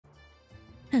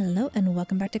Hello and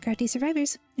welcome back to Crafty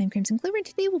Survivors. I'm Crimson Clover and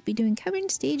today we'll be doing Cavern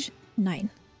Stage 9.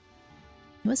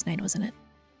 It was 9, wasn't it?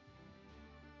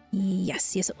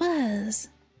 Yes, it was.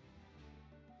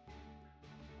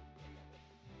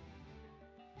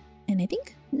 And I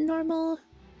think normal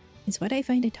is what I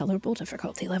find a tolerable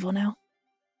difficulty level now.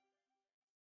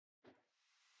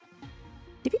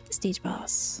 Defeat the stage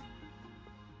boss.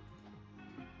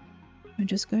 I'm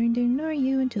just going to ignore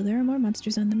you until there are more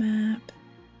monsters on the map.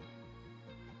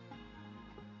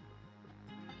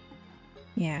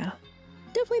 Yeah,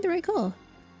 definitely the right call.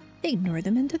 Ignore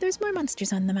them until there's more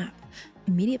monsters on the map.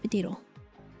 Immediate potato.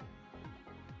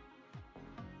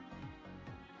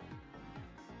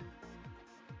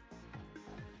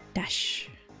 Dash.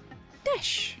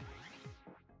 Dash!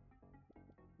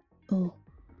 Oh.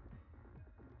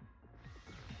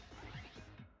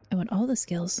 I want all the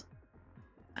skills.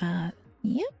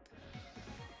 Yep.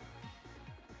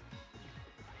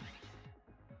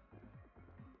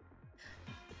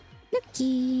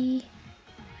 Lucky!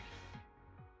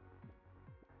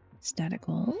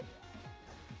 Statical.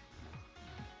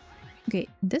 Okay,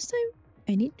 this time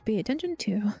I need to pay attention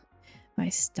to my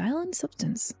style and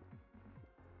substance.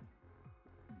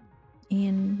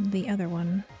 And the other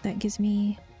one that gives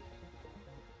me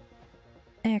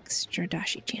extra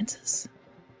dashy chances.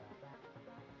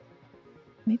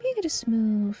 Maybe I could just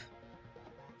move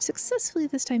successfully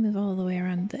this time, move all the way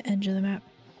around the edge of the map.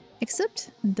 Except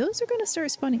those are going to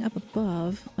start spawning up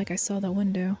above, like I saw the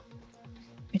window,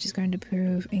 which is going to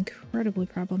prove incredibly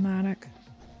problematic.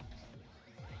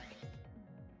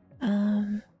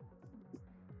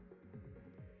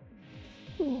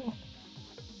 Ooh.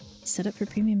 Set up for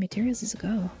premium materials as a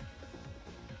go.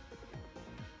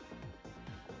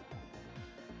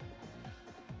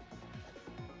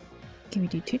 Okay, we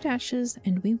do 2 dashes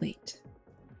and we wait.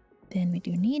 Then we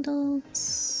do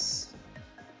needles.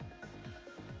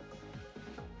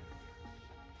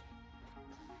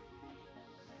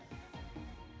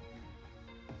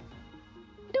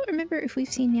 I don't remember if we've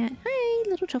seen yet. Hi,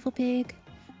 little truffle pig.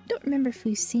 I don't remember if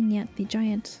we've seen yet the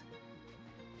giant.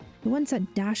 The ones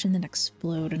that dash and then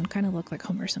explode and kind of look like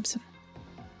Homer Simpson.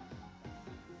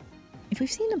 If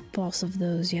we've seen a boss of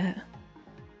those yet.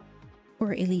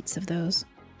 Or elites of those.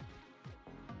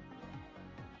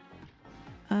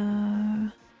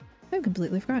 I've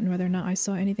completely forgotten whether or not I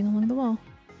saw anything along the wall.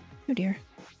 Oh dear.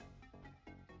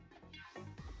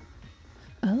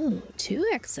 Oh, 2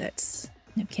 exits.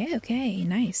 Okay,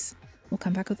 nice. We'll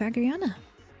come back with Agriana.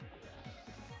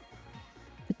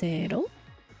 Potato.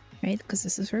 Right, because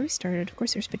this is where we started. Of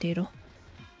course there's potato.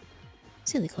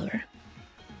 Silly Clover.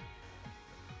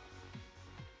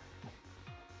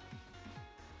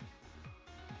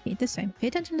 Okay, this time, pay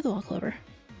attention to the wall, Clover.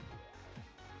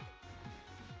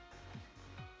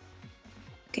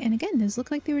 Okay, and again, those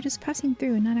look like they were just passing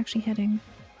through and not actually heading.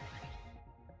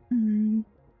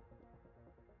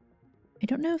 I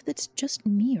don't know if that's just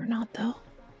me or not, though.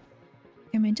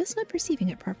 Am I just not perceiving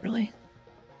it properly?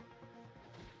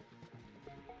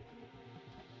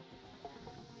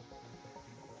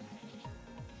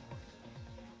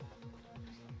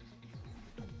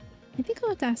 I think I'll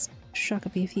have to ask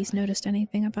Shakapi if he's noticed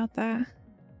anything about that.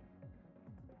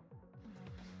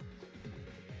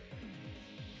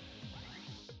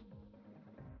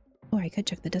 Or I could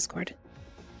check the Discord.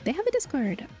 They have a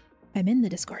Discord! I'm in the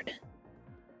Discord.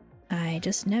 I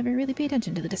just never really pay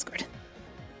attention to the Discord.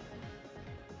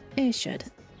 I should.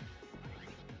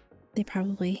 They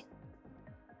probably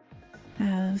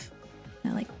have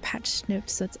like patch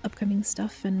notes that's upcoming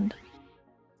stuff and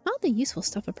all the useful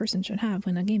stuff a person should have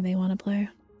when a game they want to play.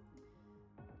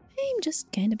 I'm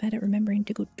just kind of bad at remembering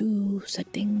to go do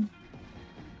something.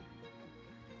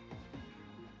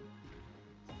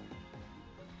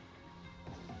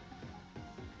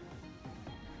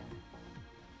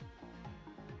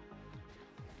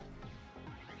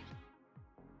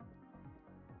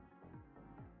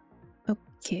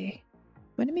 Okay,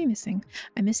 what am I missing?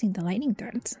 I'm missing the lightning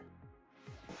threads.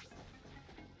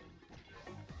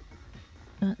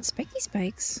 Spiky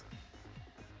spikes.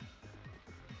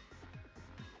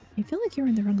 I feel like you're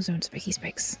in the wrong zone, Spiky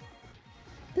spikes.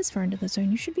 This far into the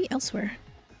zone, you should be elsewhere.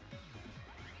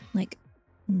 Like,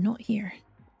 not here.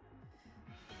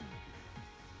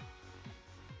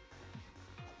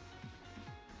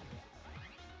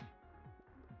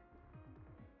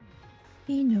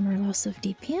 Okay, no more loss of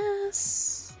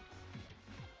DPS.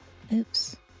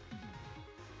 Oops.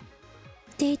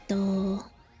 Potato.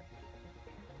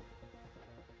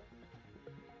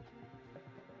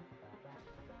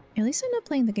 At least I'm not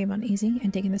playing the game on easy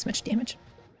and taking this much damage.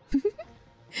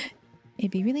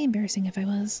 It'd be really embarrassing if I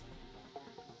was.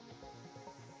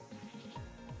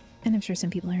 And I'm sure some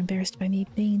people are embarrassed by me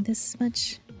being this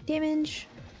much damage.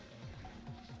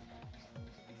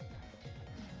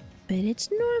 But it's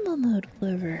normal mode,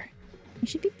 Clover. You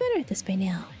should be better at this by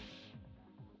now.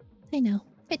 I know.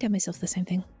 I tell myself the same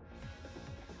thing.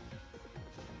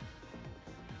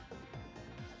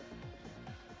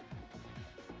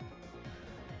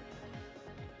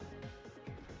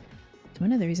 It's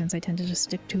one of the reasons I tend to just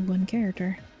stick to one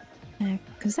character.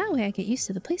 Because that way I get used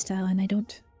to the playstyle and I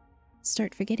don't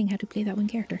start forgetting how to play that one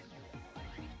character.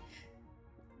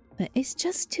 But it's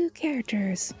just 2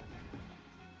 characters.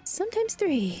 Sometimes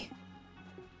 3.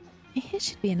 It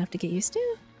should be enough to get used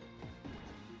to.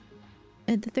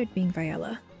 The third being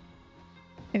Viola.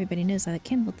 Everybody knows I like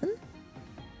Campbellton.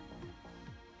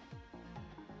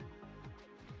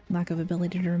 Lack of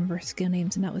ability to remember skill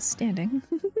names notwithstanding.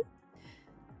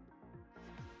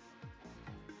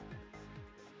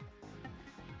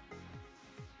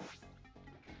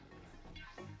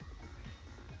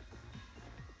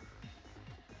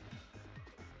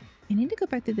 I need to go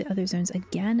back to the other zones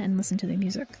again and listen to the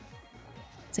music.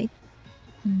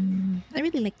 I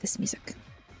really like this music.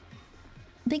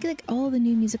 I think like all the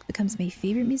new music becomes my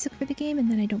favorite music for the game,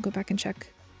 and then I don't go back and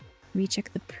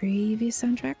recheck the previous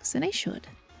soundtracks, and I should.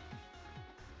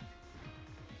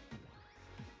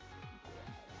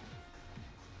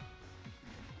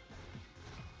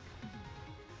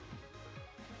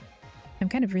 I'm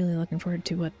kind of really looking forward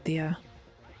to what the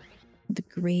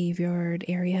graveyard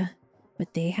area,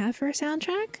 what they have for a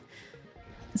soundtrack,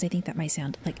 because I think that might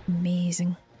sound like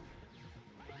amazing.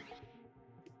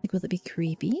 Like, will it be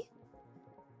creepy?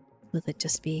 Will it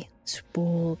just be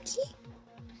spooky?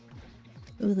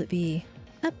 Will it be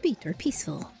upbeat or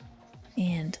peaceful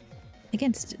and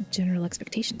against general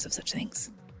expectations of such things?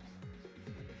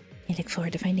 I look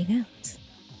forward to finding out.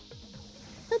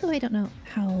 Although I don't know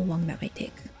how long that might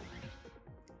take.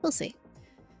 We'll see.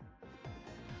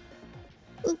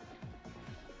 Ooh.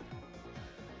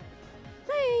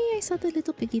 Hi, I saw the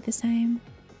little piggy this time.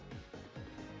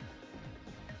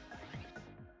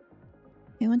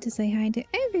 I want to say hi to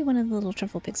every one of the little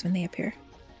truffle pigs when they appear.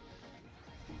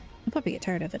 I'll probably get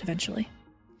tired of it eventually.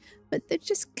 But they're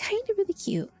just kind of really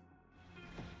cute.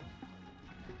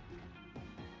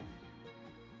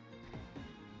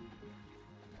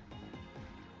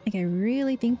 Like, I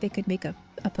really think they could make a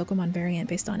Pokemon variant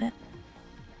based on it.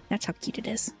 That's how cute it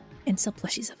is. And sell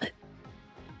plushies of it.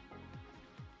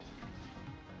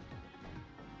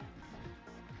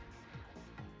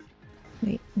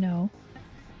 Wait, no.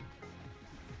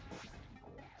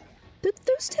 Did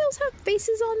those tails have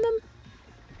faces on them?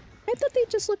 I thought they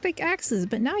just looked like axes,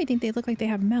 but now I think they look like they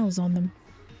have mouths on them.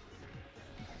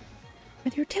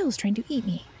 Are their tails trying to eat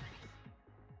me?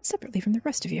 Separately from the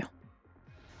rest of you.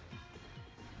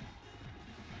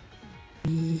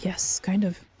 Yes, kind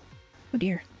of. Oh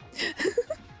dear.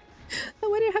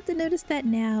 Why do I have to notice that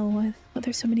now? Oh,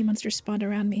 there's so many monsters spawned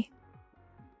around me.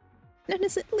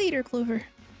 Notice it later, Clover.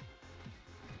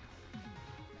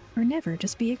 Or never,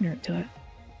 just be ignorant to it.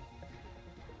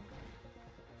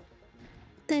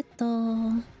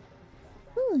 Potato.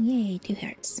 Oh, yay, 2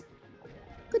 hearts.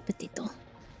 Good potato.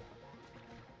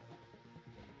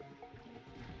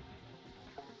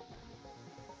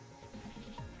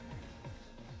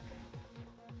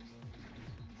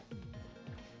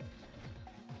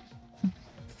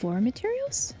 Four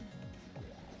materials?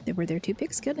 Were there 2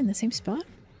 pigs killed in the same spot?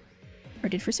 Or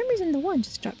did for some reason the one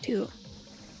just drop 2?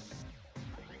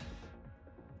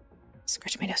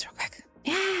 Scratch my nose real quick.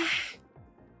 Yeah!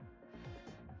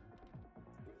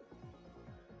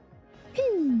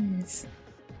 Pins!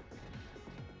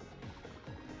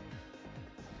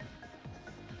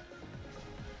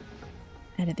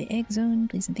 Out of the egg zone,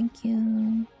 please and thank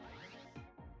you.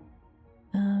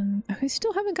 I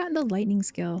still haven't gotten the lightning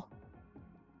skill.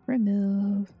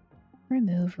 Remove,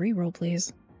 reroll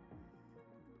please.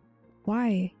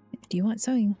 Why do you want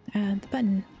sewing the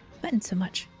button so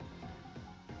much?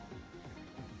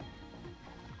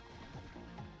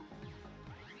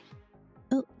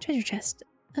 Oh, treasure chest.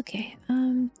 Okay,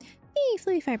 hey,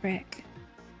 fluffy fabric.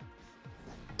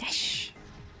 Dash.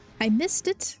 I missed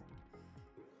it.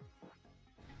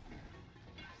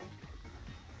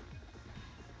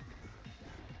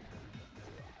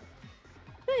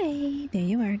 Hi, there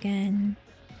you are again.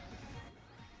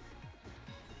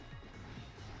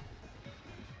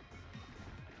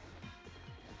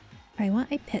 I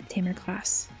want a pet tamer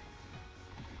class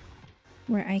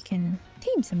where I can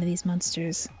tame some of these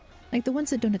monsters, like the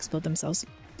ones that don't explode themselves,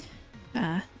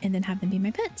 and then have them be my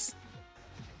pets.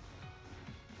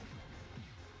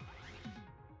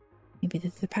 Maybe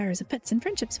with the powers of pets and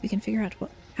friendships we can figure out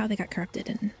how they got corrupted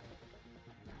and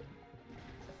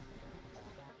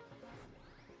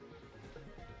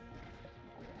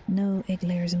No egg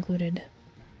layers included.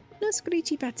 No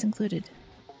screechy bats included.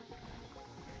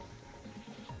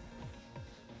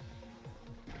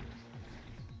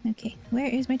 Okay, where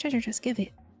is my treasure chest? Give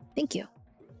it. Thank you.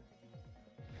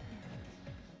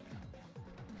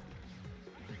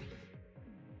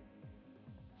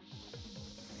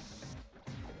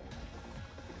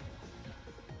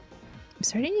 I'm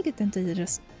starting to get them to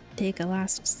just take a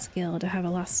last skill to have a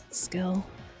last skill.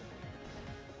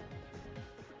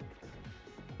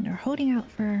 And they're holding out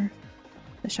for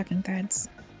the shucking threads.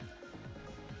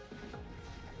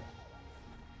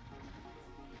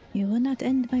 You will not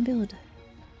end my build.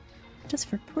 Just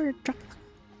for poor drop.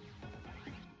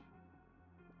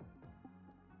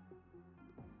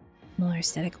 More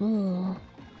static wool.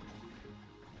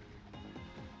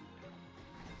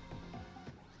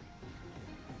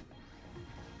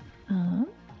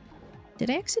 Did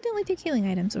I accidentally take healing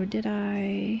items, or did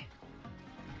I...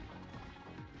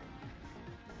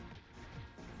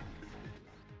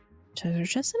 Treasure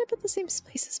chest set up at the same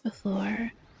place as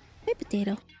before. Hey,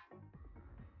 potato.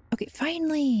 Okay,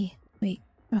 finally! Wait,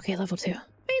 okay, level 2.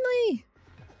 Finally!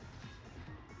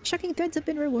 Shocking threads have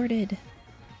been rewarded.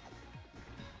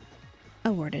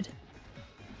 Awarded.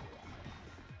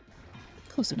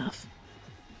 Close enough.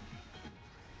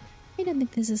 I don't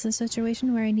think this is a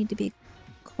situation where I need to be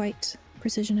quite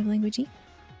precision of languagey.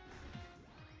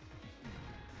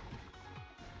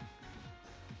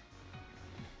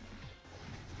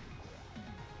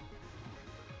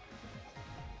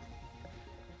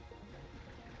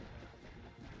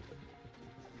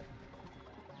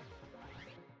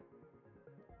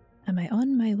 Am I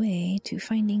on my way to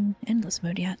finding endless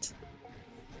mode yet?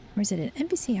 Or is it an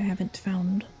NPC I haven't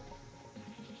found?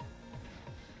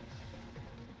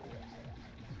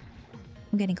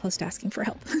 I'm getting close to asking for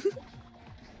help.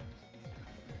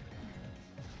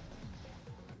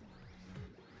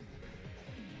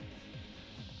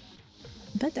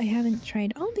 But I haven't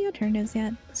tried all the alternatives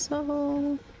yet,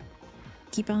 so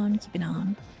keep on keeping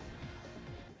on.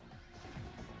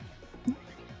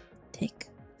 Take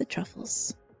the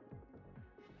truffles.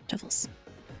 Truffles.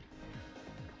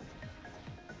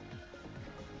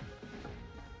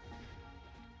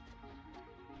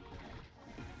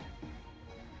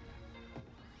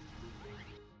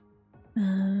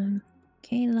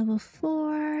 Okay, level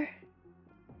 4.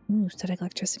 Ooh, static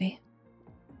electricity.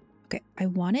 Okay, I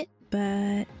want it,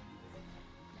 but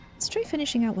let's try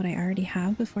finishing out what I already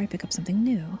have before I pick up something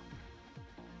new.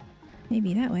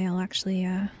 Maybe that way I'll actually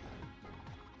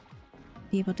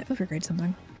be able to overgrade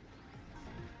something.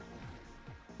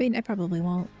 I mean, I probably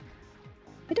won't.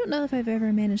 I don't know if I've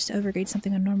ever managed to overgrade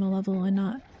something on normal level and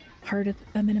not hard at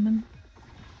a minimum.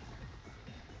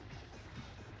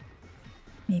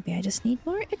 Maybe I just need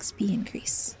more XP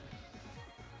increase.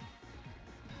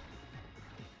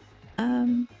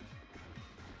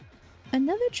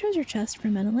 Another treasure chest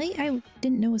from an elite I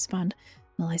didn't know was spawned.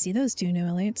 Well, I see those two new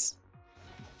elites.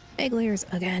 Egg layers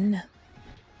again.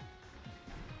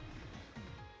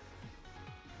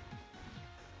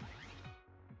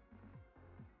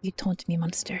 You taunt me,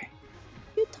 monster.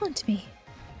 You taunt me.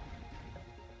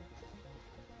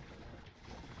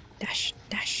 Dash,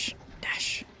 dash,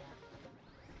 dash.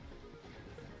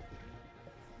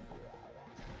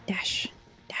 Dash,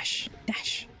 dash,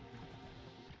 dash.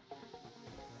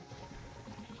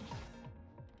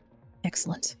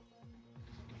 Excellent.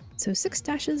 So 6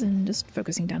 dashes and just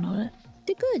focusing down on it.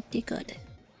 Did good, did good.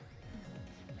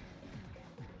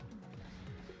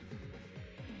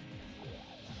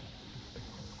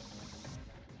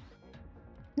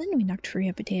 Then we knocked free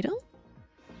a potato.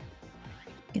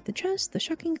 Get the chest, the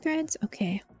shocking threads.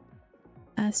 Okay.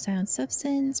 Sound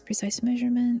substance, precise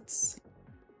measurements.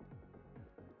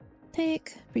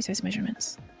 Take precise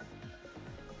measurements.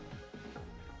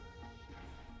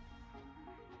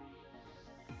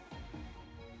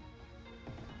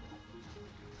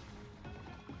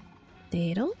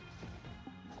 Potato.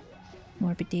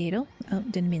 More potato. Oh,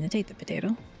 didn't mean to take the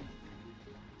potato.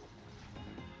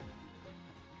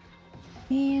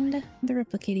 And the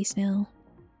replicating snail.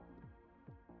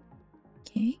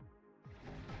 Okay.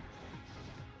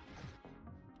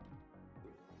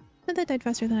 But that died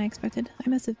faster than I expected. I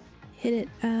must have hit it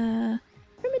from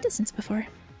a distance before.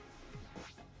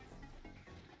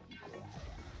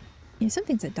 You know, some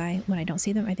things that die when I don't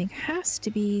see them, I think has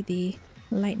to be the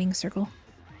lightning circle.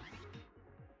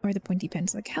 Or the pointy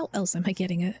pins. Like, how else am I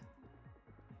getting it?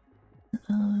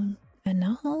 And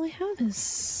now all I have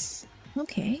is...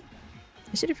 Okay.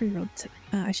 I should have rerolled.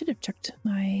 I should have checked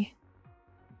my...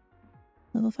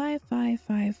 Level 5, 5,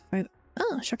 5, 5...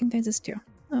 Oh, shocking things is 2.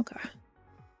 Okay.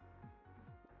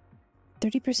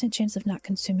 30% chance of not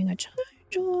consuming a charge.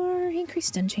 Sure,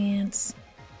 increased enchants.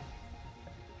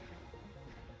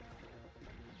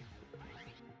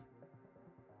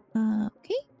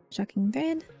 Okay, shocking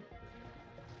thread.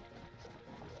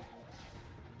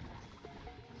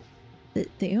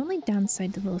 The only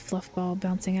downside to the fluff ball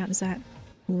bouncing out is that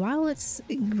while it's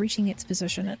reaching its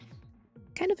position, it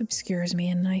kind of obscures me,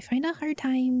 and I find have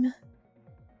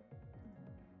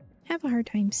a hard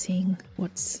time seeing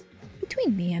what's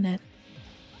between me and it.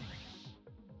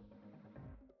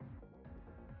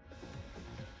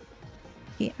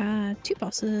 Okay, 2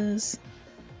 bosses.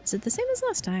 Is it the same as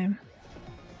last time?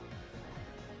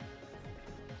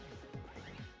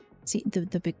 See,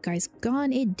 the big guy's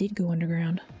gone. It did go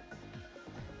underground.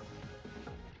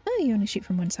 Oh, you only shoot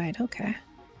from one side. Okay.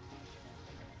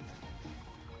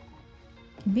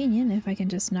 Convenient if I can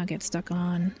just not get stuck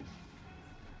on.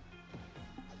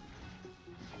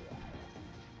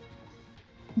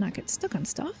 Not get stuck on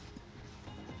stuff.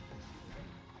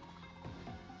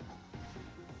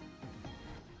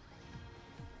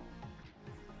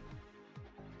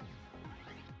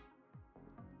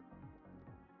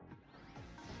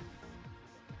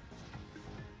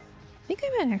 I think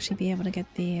I might actually be able to get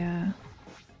the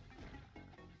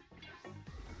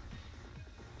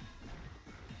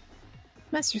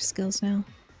master skills now.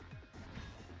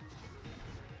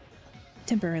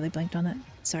 Temporarily blanked on it.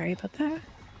 Sorry about that.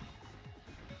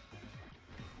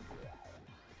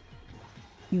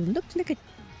 You look like a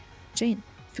giant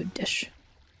food dish.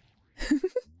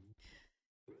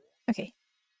 Okay.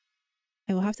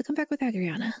 I will have to come back with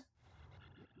Agriana.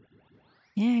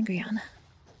 Agriana.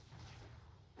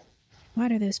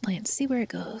 Water those plants. See where it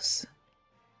goes.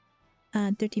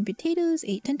 13 potatoes,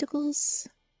 8 tentacles,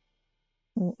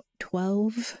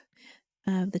 12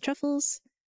 of the truffles.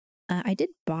 I did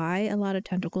buy a lot of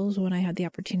tentacles when I had the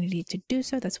opportunity to do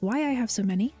so. That's why I have so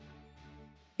many.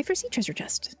 I foresee treasure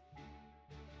chest.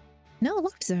 No,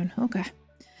 locked zone. Okay.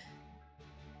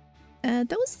 That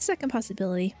was the second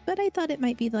possibility, but I thought it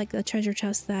might be like the treasure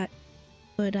chest that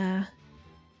would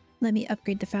let me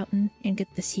upgrade the fountain and get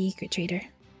the secret trader.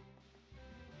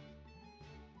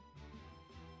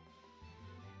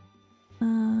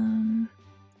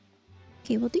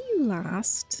 Okay, we'll do you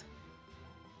last.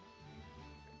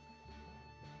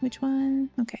 Which one?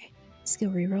 Okay, skill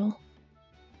reroll.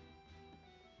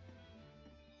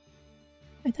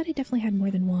 I thought I definitely had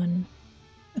more than one.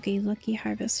 Okay, lucky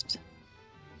harvest.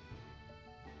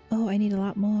 Oh, I need a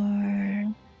lot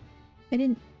more. I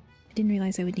didn't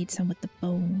realize I would need some with the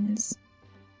bones.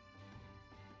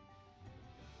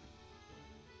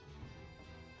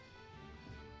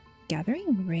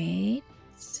 Gathering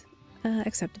rates.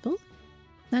 Acceptable.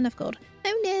 Not enough gold.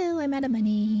 Oh no, I'm out of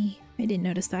money. I didn't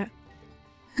notice that.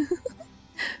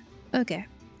 Okay.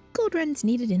 Gold runs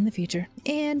needed in the future.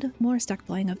 And more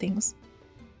stockpiling of things.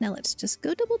 Now let's just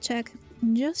go double check,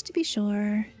 just to be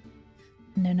sure.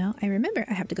 No, I remember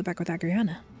I have to go back with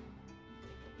Agriana.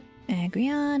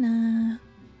 Agriana.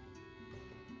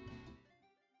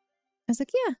 I was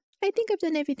like, yeah, I think I've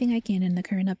done everything I can in the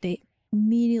current update.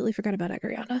 Immediately forgot about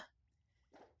Agriana.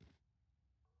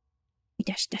 We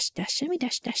dash, dash, dash, and we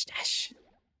dash, dash, dash.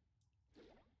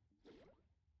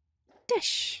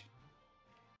 Dash.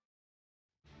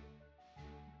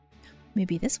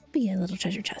 Maybe this will be a little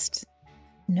treasure chest.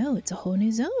 No, it's a whole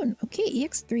new zone. Okay,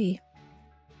 EX3.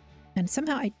 And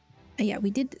somehow yeah, we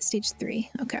did stage 3.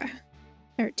 Okay.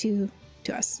 Or to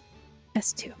us.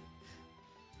 S2.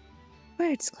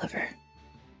 Words clever.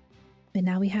 But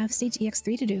now we have stage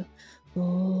EX3 to do.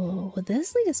 Oh, will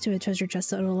this lead us to a treasure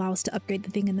chest that will allow us to upgrade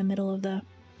the thing in the middle of the...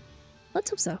 Let's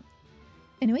hope so.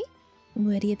 Anyway,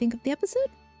 what do you think of the episode?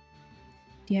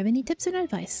 Do you have any tips or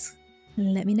advice?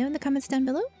 Let me know in the comments down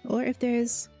below, or if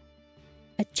there's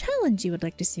a challenge you would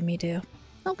like to see me do,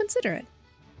 I'll consider it.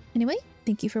 Anyway,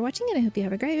 thank you for watching, and I hope you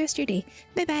have a great rest of your day.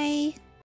 Bye bye!